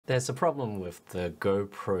There's a problem with the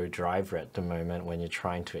GoPro driver at the moment when you're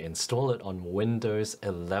trying to install it on Windows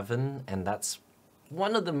 11, and that's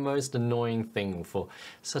one of the most annoying things for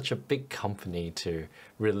such a big company to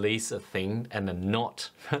release a thing and then not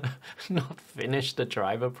finish the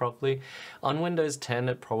driver properly. On Windows 10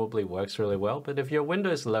 it probably works really well, but if you're a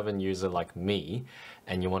Windows 11 user like me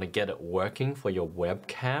and you want to get it working for your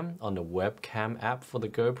webcam on the webcam app for the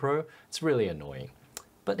GoPro, it's really annoying.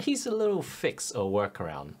 But here's a little fix or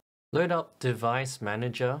workaround. Load up Device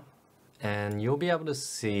Manager and you'll be able to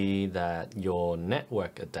see that your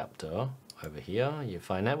network adapter over here, you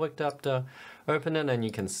find network adapter, open it, and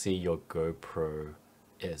you can see your GoPro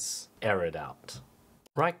is errored out.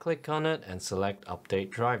 Right click on it and select Update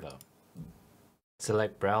Driver.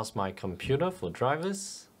 Select Browse My Computer for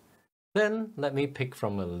drivers. Then let me pick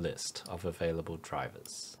from a list of available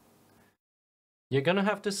drivers. You're gonna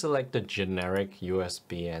have to select the generic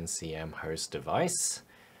USB NCM host device,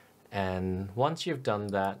 and once you've done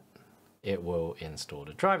that, it will install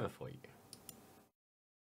the driver for you.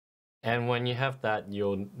 And when you have that,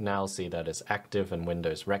 you'll now see that it's active and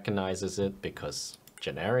Windows recognizes it because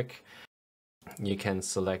generic. You can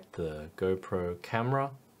select the GoPro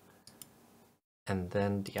camera and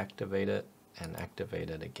then deactivate it and activate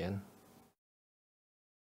it again.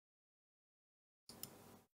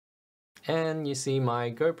 And you see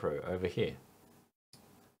my GoPro over here.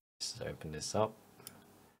 Just open this up.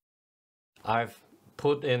 I've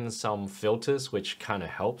put in some filters which kind of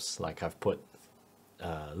helps, like I've put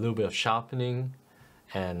a little bit of sharpening,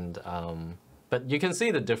 and but you can see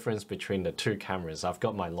the difference between the two cameras. I've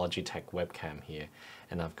got my Logitech webcam here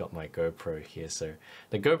and I've got my GoPro here. So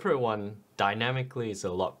the GoPro one dynamically is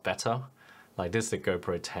a lot better. Like this is the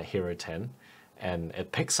GoPro Hero 10 and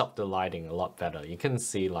it picks up the lighting a lot better. You can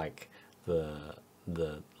see like the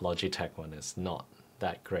Logitech one is not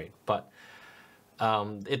that great, but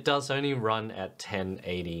it does only run at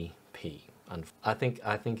 1080p. I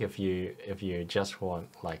think if you just want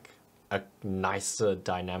like a nicer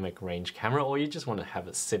dynamic range camera, or you just want to have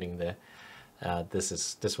it sitting there,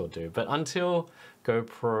 this will do. But until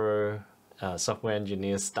GoPro software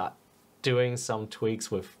engineers start doing some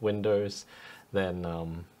tweaks with Windows,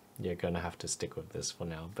 then you're gonna have to stick with this for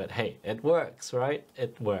now. But hey, it works, right?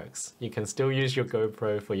 It works. You can still use your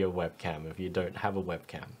GoPro for your webcam if you don't have a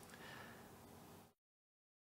webcam.